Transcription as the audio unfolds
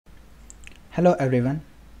Hello everyone,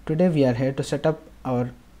 today we are here to set up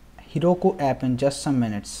our Heroku app in just some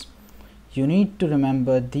minutes. You need to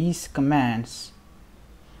remember these commands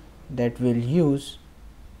that will use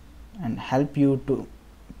and help you to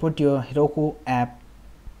put your Heroku app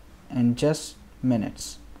in just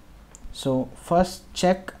minutes. So first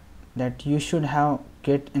check that you should have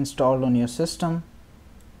Git installed on your system.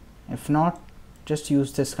 If not, just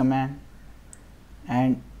use this command.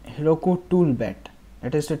 And Heroku toolbat,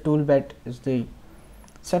 that is, the toolbat is the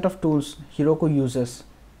set of tools Heroku uses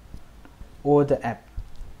over the app.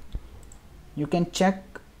 You can check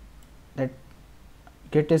that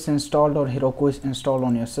Git is installed or Heroku is installed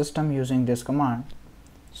on your system using this command.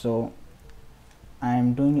 So I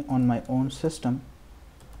am doing it on my own system.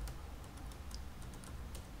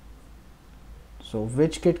 So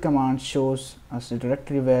which Git command shows us a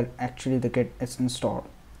directory where actually the Git is installed,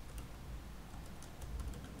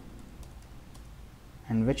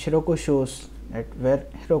 and which Heroku shows that where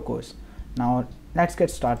Heroku is. Now let's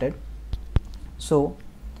get started. So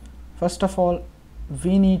first of all,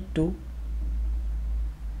 we need to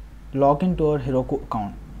log into our Heroku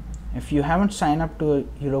account. If you haven't signed up to a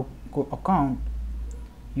Heroku account,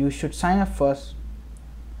 you should sign up first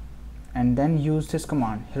and then use this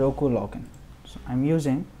command, Heroku login. So I'm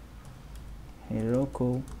using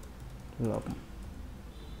Heroku login.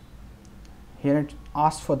 Here it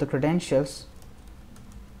asks for the credentials.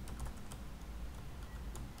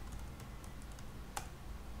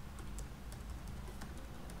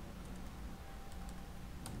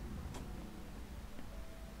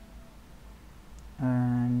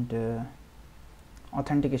 And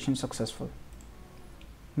authentication successful.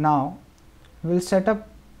 Now we'll set up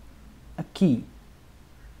a key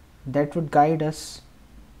that would guide us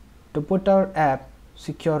to put our app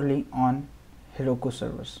securely on Heroku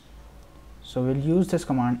servers. So we'll use this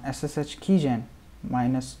command ssh keygen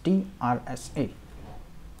 -trsa.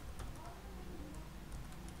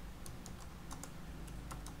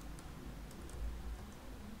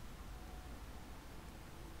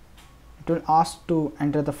 It will ask to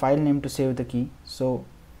enter the file name to save the key, so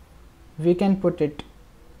we can put it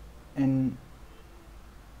in,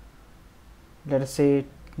 let us say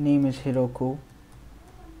name is Heroku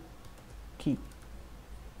key.txt,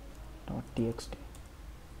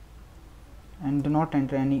 and do not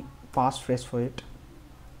enter any passphrase for it.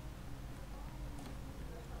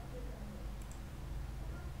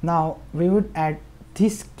 Now we would add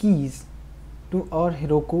these keys to our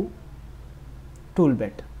Heroku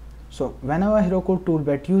toolbat. So whenever Heroku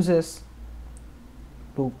toolbat uses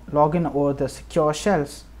to log in over the secure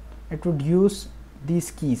shells, it would use these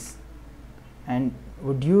keys and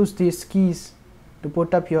would use these keys to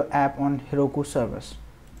put up your app on Heroku servers.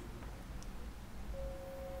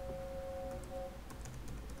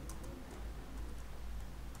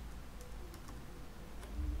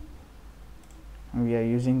 And we are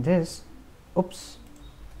using this. Oops,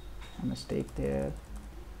 a mistake there.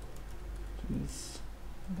 Keys.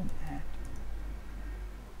 Then add.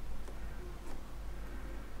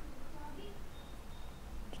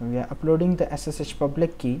 So we are uploading the SSH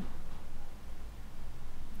public key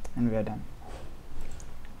and we are done.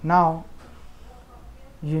 Now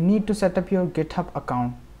you need to set up your GitHub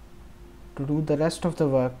account to do the rest of the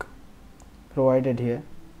work provided here.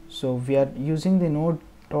 So we are using the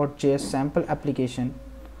Node.js sample application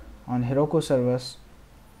on Heroku servers.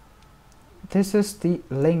 This is the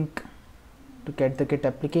link to get the Git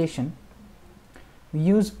application. We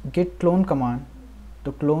use git clone command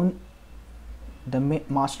to clone the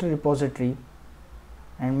master repository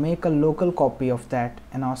and make a local copy of that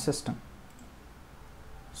in our system.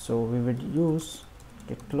 So we would use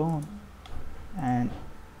git clone and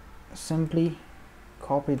simply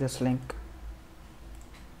copy this link,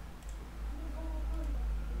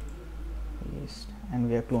 paste, and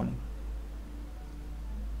we are cloning.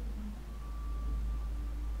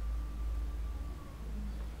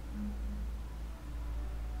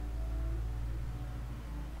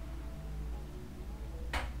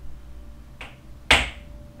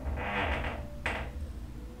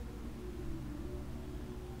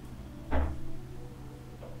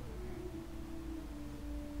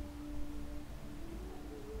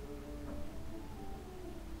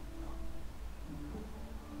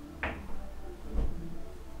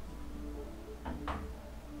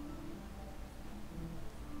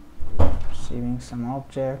 Saving some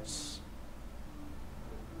objects.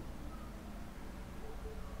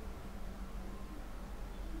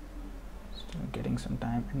 Still getting some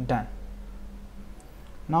time, and done.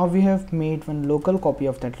 Now we have made one local copy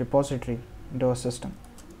of that repository into our system.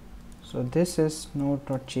 So this is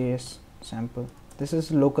Node.js sample. This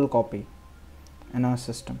is local copy in our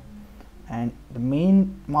system, and the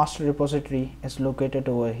main master repository is located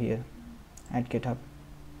over here at GitHub.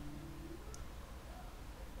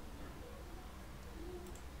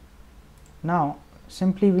 Now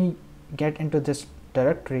simply we get into this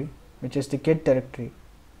directory, which is the git directory,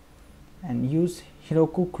 and use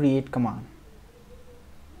Heroku create command.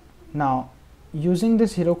 Now using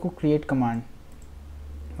this Heroku create command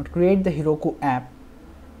would create the Heroku app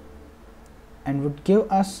and would give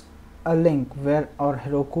us a link where our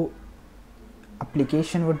Heroku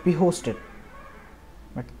application would be hosted.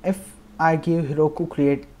 But if I give Heroku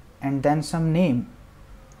create and then some name,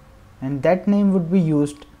 and that name would be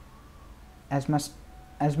used as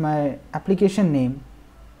my application name,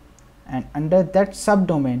 and under that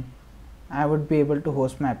subdomain I would be able to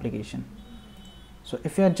host my application. So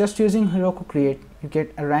if you are just using Heroku create, you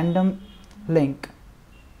get a random link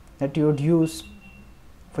that you would use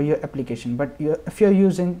for your application, but if you are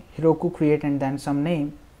using Heroku create and then some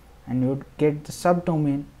name, and you would get the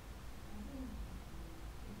subdomain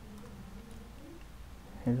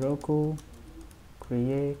Heroku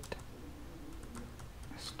create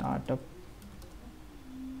startup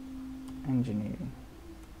engineering.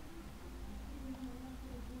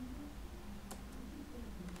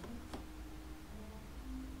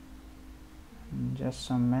 In just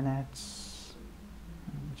some minutes,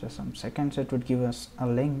 just some seconds, it would give us a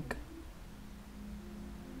link.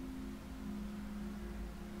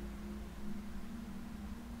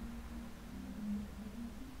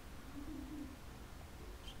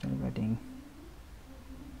 Still waiting.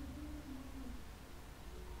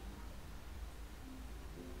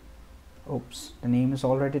 Oops, the name is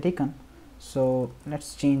already taken, so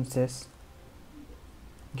let's change this.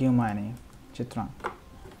 Give my name Chitrank.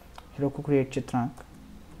 Heroku create Chitrank.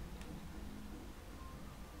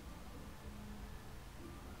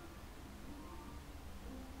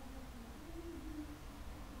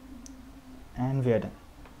 And we are done.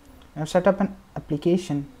 I have set up an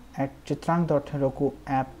application at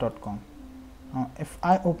chitrank.herokuapp.com. Now if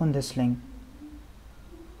I open this link,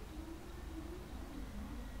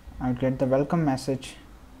 I will get the welcome message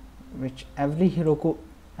which every Heroku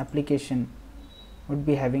application would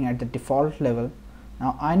be having at the default level.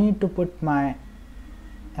 Now I need to put my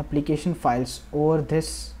application files over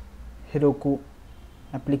this Heroku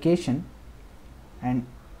application, and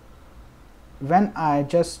when I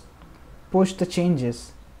just push the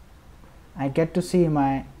changes, I get to see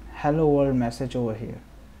my hello world message over here.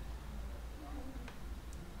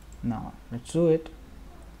 Now let's do it.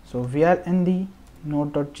 So we are in the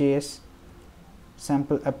Node.js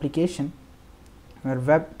sample application, where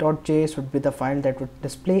web.js would be the file that would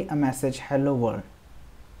display a message hello world.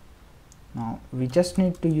 Now we just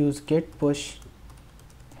need to use git push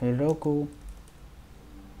Heroku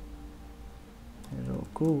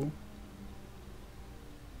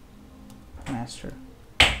master,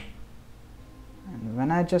 and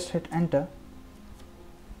when I just hit enter,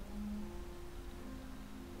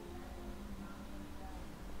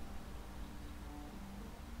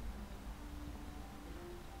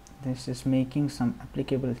 this is making some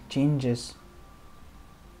applicable changes.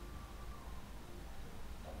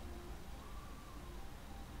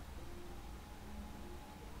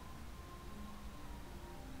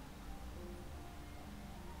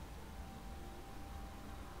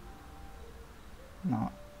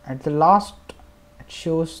 Now at the last, it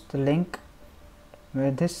shows the link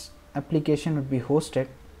where this application would be hosted.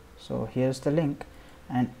 So here's the link,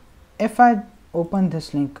 and if I open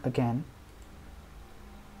this link again,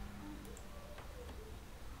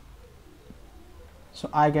 so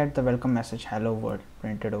I get the welcome message hello world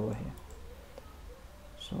printed over here.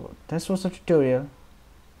 So this was a tutorial,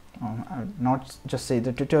 I'll not just say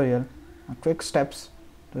the tutorial, quick steps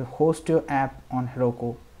to host your app on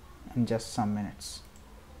Heroku in just some minutes.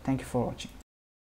 Thank you for watching.